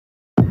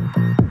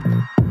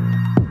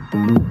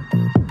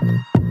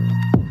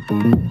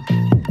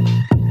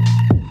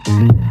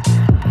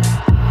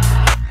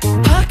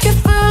Pocket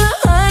full of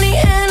honey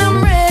and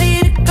I'm ready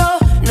to go.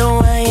 No,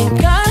 I ain't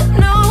got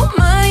no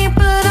money,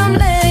 but I'm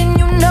letting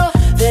you know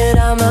that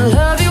I'ma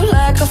love you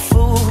like a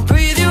fool.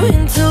 Breathe you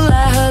in till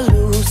I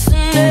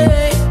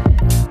hallucinate.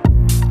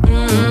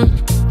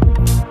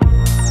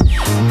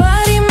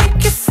 Body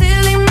make it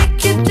silly,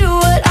 make you do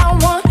what I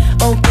want.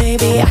 Oh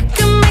baby, I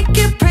can make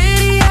it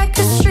pretty, I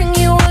can string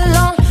you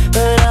along,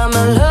 but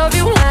I'ma love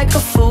you like a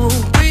fool.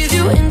 Breathe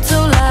you in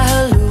till I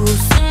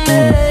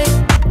hallucinate.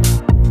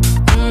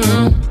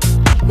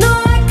 No,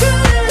 I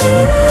couldn't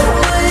live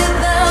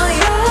without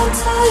your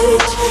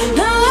touch.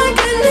 No, I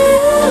could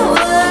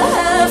never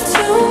have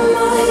too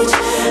much.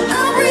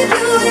 I'll breathe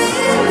you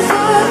in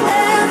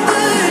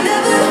forever,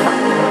 never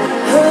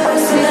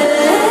hallucinate.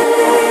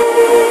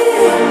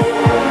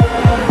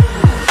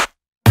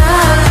 I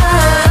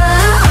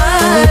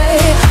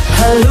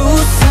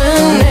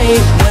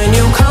hallucinate when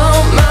you call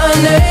my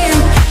name.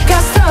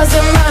 Got stars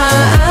in my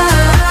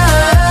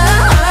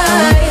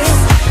eyes,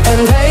 and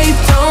they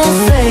don't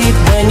fade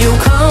when you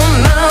come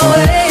my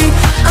way.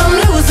 I'm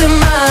losing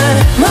my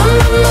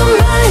mind,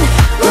 mind.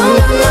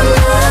 I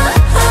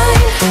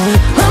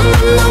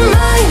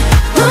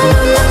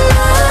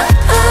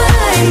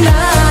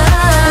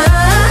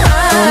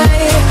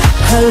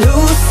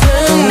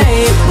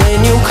hallucinate when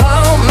you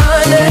call my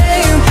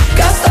name.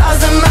 Got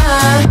stars in my.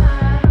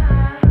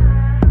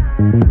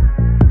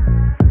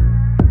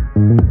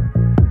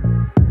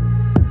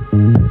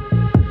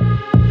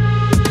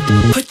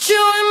 Put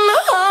you in my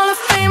Hall of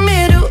Fame,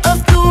 middle of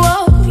the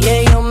wall.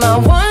 Yeah, you're my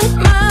one,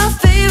 my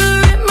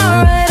favorite, my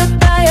ride or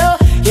die. Oh,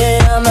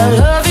 yeah, I'ma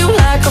love you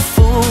like a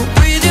fool.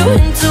 Breathe you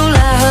until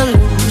I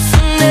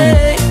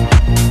hallucinate.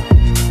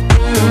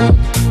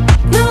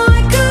 No,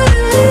 I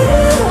couldn't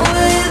live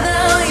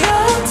without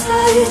your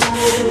touch.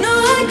 No,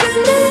 I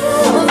could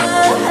never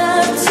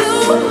have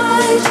too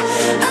much.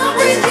 I'll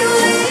breathe you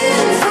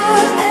in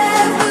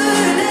forever,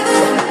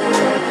 never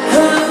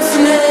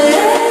hallucinate.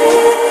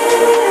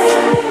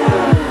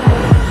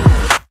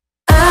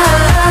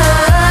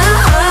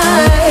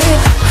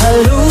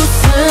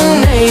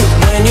 Hallucinate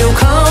when you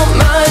call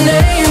my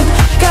name.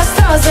 Got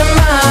stars in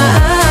my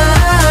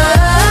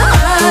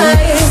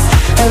eyes,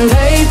 and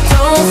they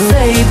don't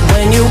fade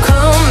when you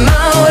come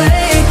my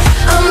way.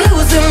 I'm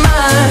losing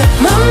my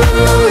mind,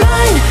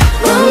 mind.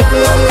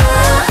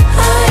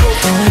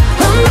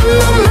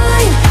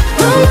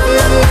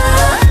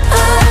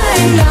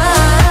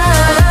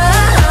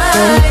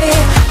 I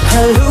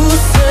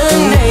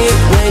hallucinate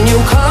when you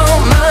call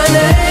my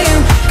name.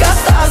 Got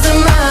stars in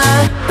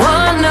my.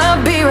 Wanna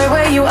be right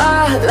where you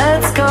are.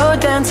 Let's go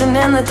dancing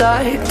in the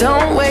dark.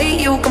 Don't wait,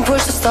 you can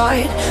push the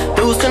start.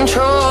 Lose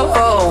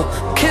control.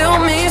 Kill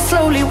me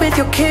slowly with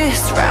your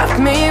kiss. Wrap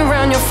me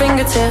around your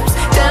fingertips.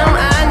 Damn,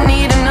 I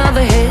need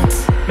another hit.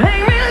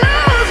 Make me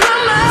lose my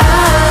mind.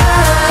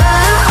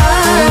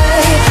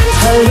 I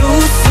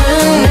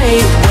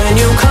hallucinate